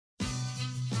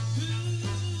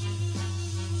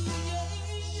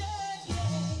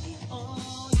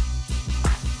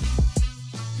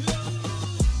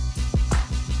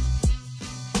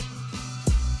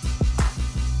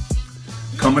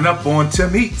Coming up on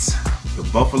Tim Eats, the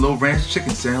Buffalo Ranch Chicken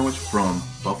Sandwich from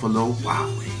Buffalo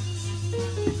Wild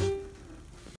Wings.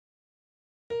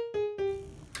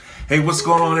 Hey, what's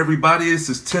going on, everybody? This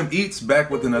is Tim Eats back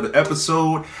with another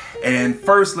episode. And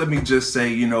first, let me just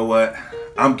say, you know what?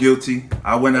 I'm guilty.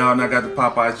 I went out and I got the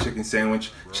Popeyes chicken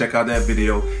sandwich. Check out that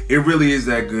video. It really is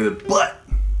that good. But,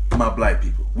 my black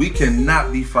people, we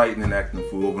cannot be fighting and acting a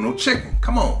fool over no chicken.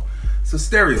 Come on. It's a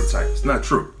stereotype. It's not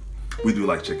true. We do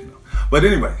like chicken, though. But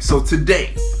anyway, so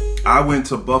today, I went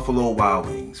to Buffalo Wild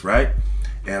Wings, right?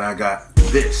 And I got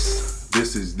this.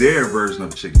 This is their version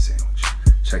of a chicken sandwich.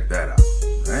 Check that out,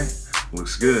 right?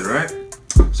 Looks good, right?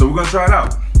 So we're gonna try it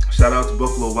out. Shout out to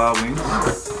Buffalo Wild Wings,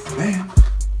 man.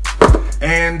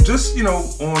 And just,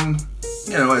 on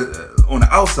the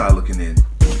outside looking in,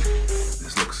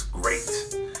 this looks great.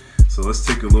 So let's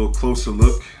take a little closer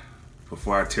look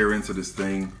before I tear into this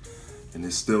thing. And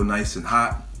it's still nice and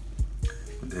hot.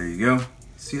 But there you go.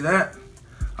 See that?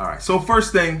 All right, so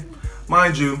first thing,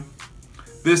 mind you,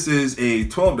 this is a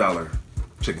 $12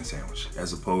 chicken sandwich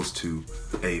as opposed to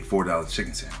a $4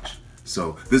 chicken sandwich.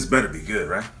 So this better be good,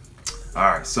 right? All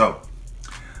right, so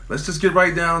let's just get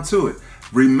right down to it.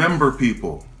 Remember,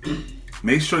 people,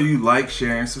 make sure you like,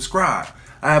 share, and subscribe.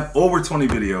 I have over 20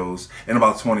 videos and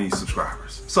about 20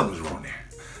 subscribers. Something's wrong there.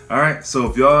 All right, so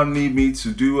if y'all need me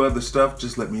to do other stuff,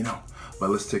 just let me know.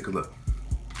 But let's take a look.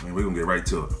 And we're gonna get right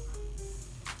to it.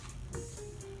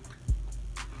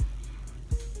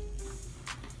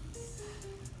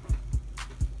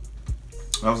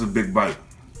 That was a big bite.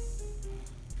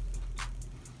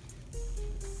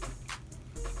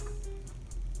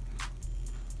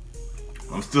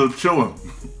 I'm still chilling.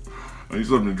 I need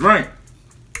something to drink.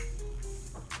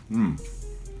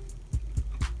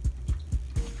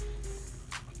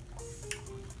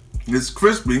 It's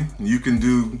crispy. You can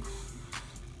do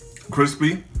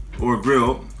crispy or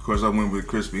grilled. Of course, I went with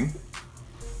crispy.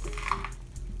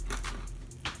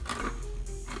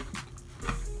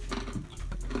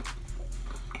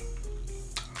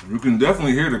 You can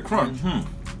definitely hear the crunch.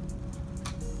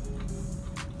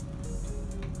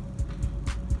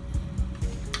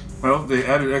 Well, they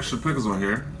added extra pickles on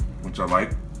here, which I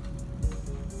like.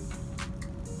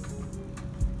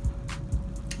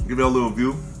 Give you a little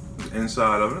view of the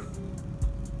inside of it.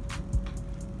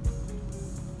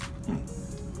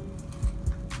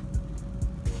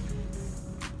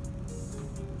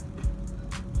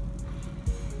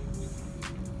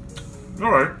 All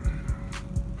right.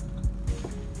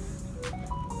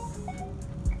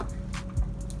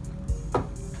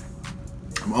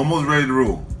 I'm almost ready to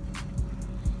roll.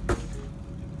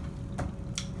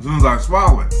 As soon as I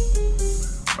swallow it.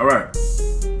 All right.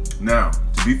 Now,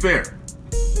 to be fair,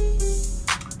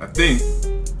 I think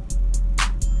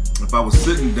if I was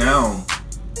sitting down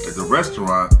at the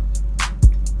restaurant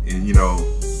and,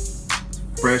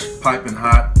 fresh piping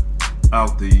hot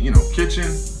out the,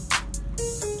 kitchen,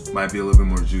 might be a little bit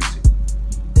more juicy.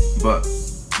 But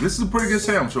this is a pretty good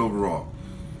sandwich overall.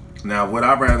 Now, would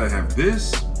I rather have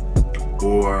this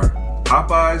or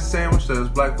Popeyes sandwich that is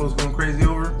black folks going crazy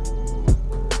over?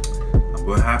 I'm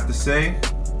gonna have to say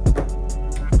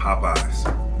Popeyes.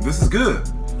 This is good,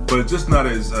 but just not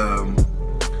as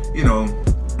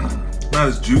not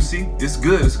as juicy. It's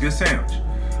good. It's a good sandwich.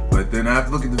 But then I have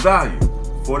to look at the value.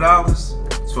 $4,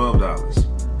 $12.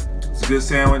 It's a good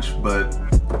sandwich, but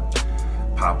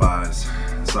Popeyes.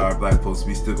 Sorry, black folks,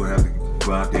 we still gonna have to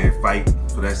go out there and fight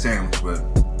for that sandwich, but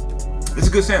it's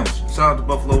a good sandwich. Shout out to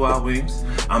Buffalo Wild Wings.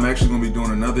 I'm actually gonna be doing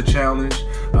another challenge.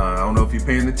 I don't know if you're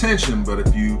paying attention, but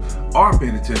if you are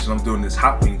paying attention, I'm doing this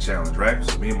hot wing challenge, right?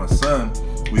 So me and my son,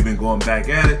 we've been going back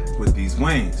at it with these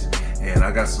wings. And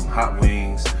I got some hot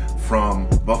wings from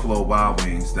Buffalo Wild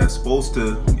Wings that's supposed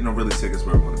to, really take us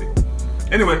where we wanna be.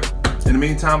 Anyway, in the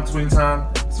meantime, between time,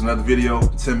 it's another video.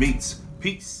 Tim Eats.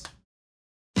 Peace.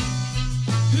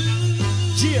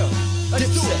 Yeah, let's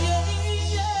do it.